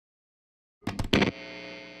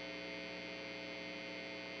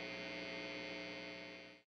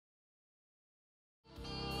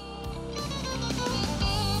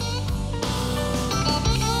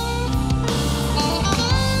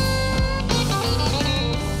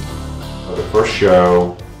first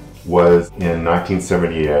show was in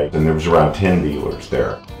 1978, and there was around 10 dealers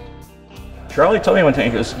there. Charlie told me one time,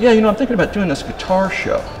 he goes, yeah, you know, I'm thinking about doing this guitar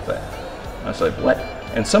show thing. I was like, what?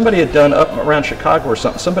 And somebody had done, up around Chicago or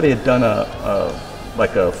something, somebody had done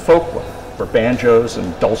like a folk one for banjos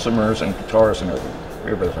and dulcimers and guitars and everything.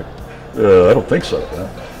 Everybody was like, I don't think so. You know?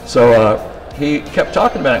 So he kept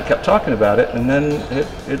talking about it and kept talking about it, and then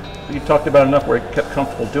he talked about it enough where he kept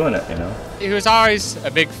comfortable doing it, you know. He was always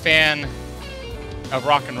a big fan of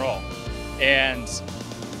rock and roll, and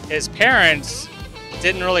his parents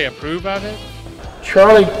didn't really approve of it.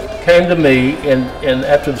 Charlie came to me and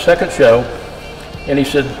after the second show, and he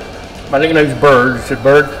said, my nickname's Bird. He said,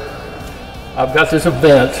 Bird, I've got this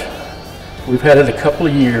event. We've had it a couple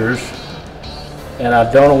of years, and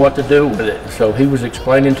I don't know what to do with it. So he was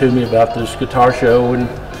explaining to me about this guitar show and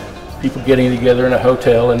people getting together in a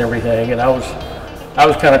hotel and everything, and I was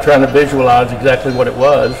kind of trying to visualize exactly what it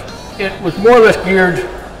was. It was more or less geared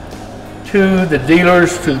to the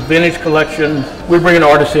dealers, to the vintage collection. We bring an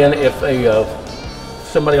artist in if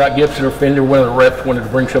somebody like Gibson or Fender, one of the reps wanted to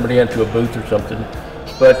bring somebody into a booth or something.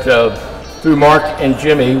 But through Mark and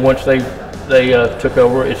Jimmy, once they took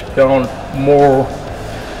over, it's gone more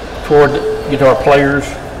toward guitar players.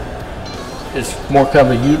 It's more kind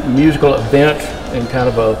of a musical event and kind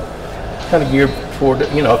of geared toward,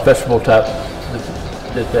 you know, a festival type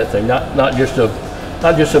that thing. Not just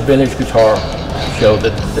a vintage guitar show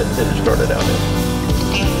that it started out in.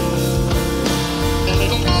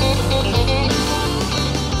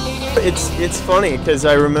 It's funny because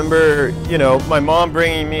I remember, you know, my mom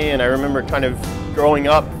bringing me, and I remember kind of growing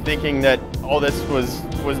up thinking that all this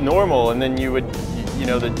was normal, and then you would, you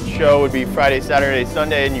know, the show would be Friday, Saturday,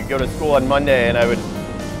 Sunday, and you'd go to school on Monday, and I would,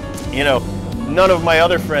 you know, none of my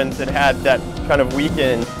other friends had had that kind of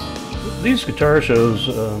weekend. These guitar shows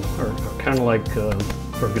are kind of like,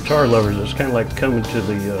 for guitar lovers, it's kind of like coming to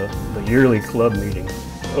the yearly club meeting.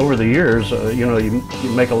 Over the years, you know, you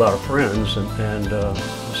make a lot of friends, and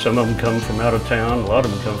some of them come from out of town, a lot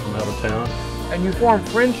of them come from out of town. And you form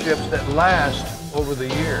friendships that last over the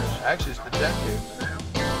years. Actually, it's the decades now.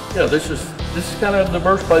 Yeah, this is kind of the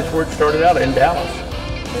birthplace where it started out, in Dallas.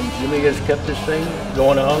 And Jimmy has kept this thing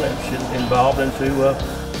going on. It's involved into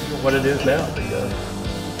what it is now, the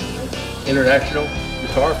International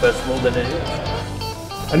Guitar Festival that it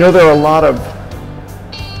is. I know there are a lot of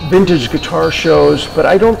vintage guitar shows, but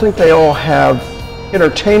I don't think they all have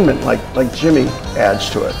entertainment like Jimmy adds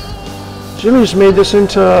to it. Jimmy's made this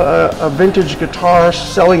into a vintage guitar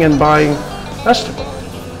selling and buying festival.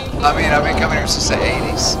 I mean, I've been coming here since the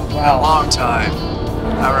 80s. Wow. A long time.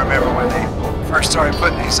 I remember when they first started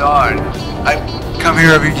putting these on. I'd come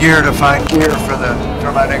here every year to find gear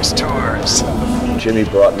for my next tours. Jimmy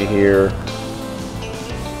brought me here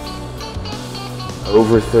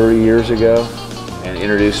over 30 years ago and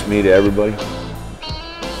introduced me to everybody.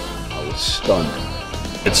 I was stunned.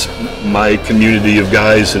 It's my community of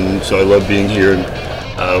guys, and so I love being here.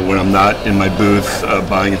 And when I'm not in my booth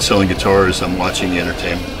buying and selling guitars, I'm watching the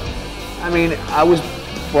entertainment. I mean, I was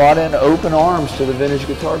brought in open arms to the vintage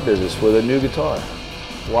guitar business with a new guitar.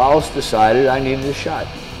 Wallace decided I needed a shot.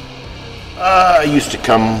 I used to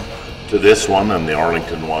come to this one and the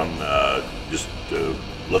Arlington one just to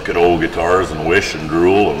look at old guitars and wish and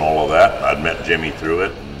drool and all of that. I'd met Jimmy through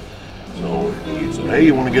it. So he said, hey,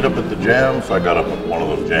 you want to get up at the jam? So I got up at one of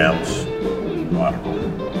those jams, I don't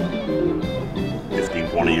know, 15,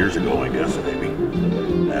 20 years ago, I guess, maybe.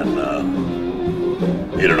 And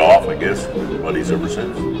hit it off, I guess, buddies ever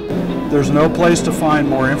since. There's no place to find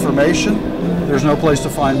more information. There's no place to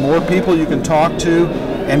find more people you can talk to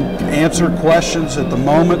and answer questions at the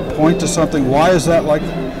moment, point to something. Why is that like?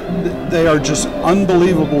 They are just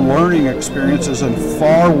unbelievable learning experiences and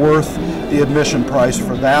far worth the admission price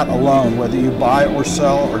for that alone, whether you buy or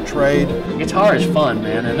sell or trade. Guitar is fun,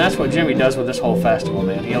 man, and that's what Jimmy does with this whole festival,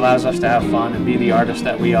 man. He allows us to have fun and be the artists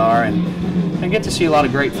that we are and get to see a lot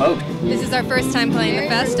of great folks. This is our first time playing the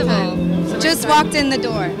festival. Just walked in the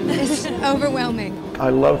door. It's overwhelming. I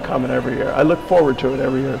love coming every year. I look forward to it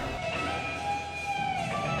every year.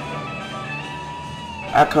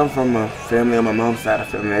 I come from a family on my mom's side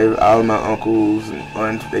of the family. All of my uncles and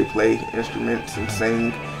aunts, they play instruments and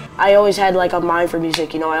sing. I always had like a mind for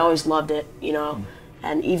music, you know, I always loved it, you know,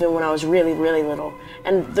 and even when I was really, really little.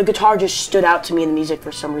 And the guitar just stood out to me in the music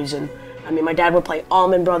for some reason. I mean, my dad would play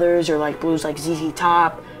Allman Brothers or like blues like ZZ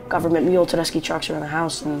Top, Government Mule, Tedeschi trucks around the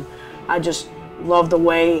house, and I just loved the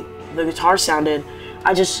way the guitar sounded.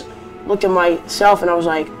 I just looked at myself and I was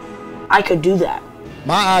like, I could do that.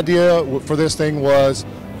 My idea for this thing was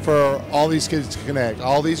for all these kids to connect,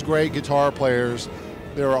 all these great guitar players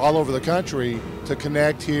that are all over the country to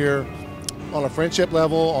connect here on a friendship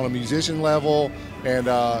level, on a musician level, and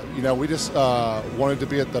you know, we just wanted to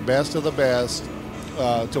be at the best of the best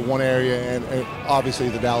to one area, and obviously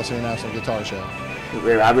the Dallas International Guitar Show.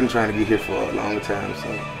 I've been trying to be here for a long time, so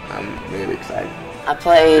I'm very excited. I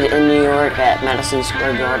played in New York at Madison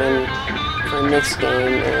Square Garden for a Knicks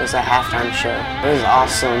game. It was a halftime show. It was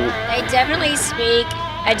awesome. They definitely speak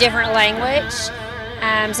a different language.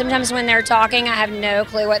 Sometimes when they're talking, I have no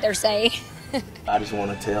clue what they're saying. I just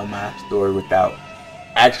want to tell my story without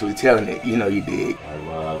actually telling it, you know, you dig. I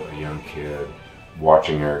love a young kid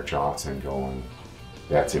watching Eric Johnson going,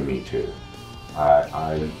 that's in me too.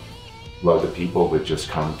 I love the people that just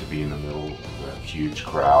come to be in the middle of a huge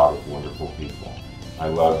crowd of wonderful people. I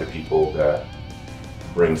love the people that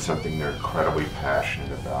bring something they're incredibly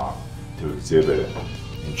passionate about to exhibit it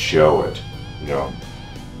and show it, you know,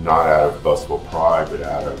 not out of boastful pride, but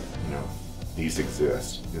out of, you know, these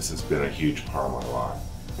exist. This has been a huge part of my life.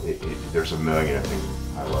 There's a million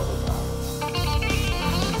things I love about it.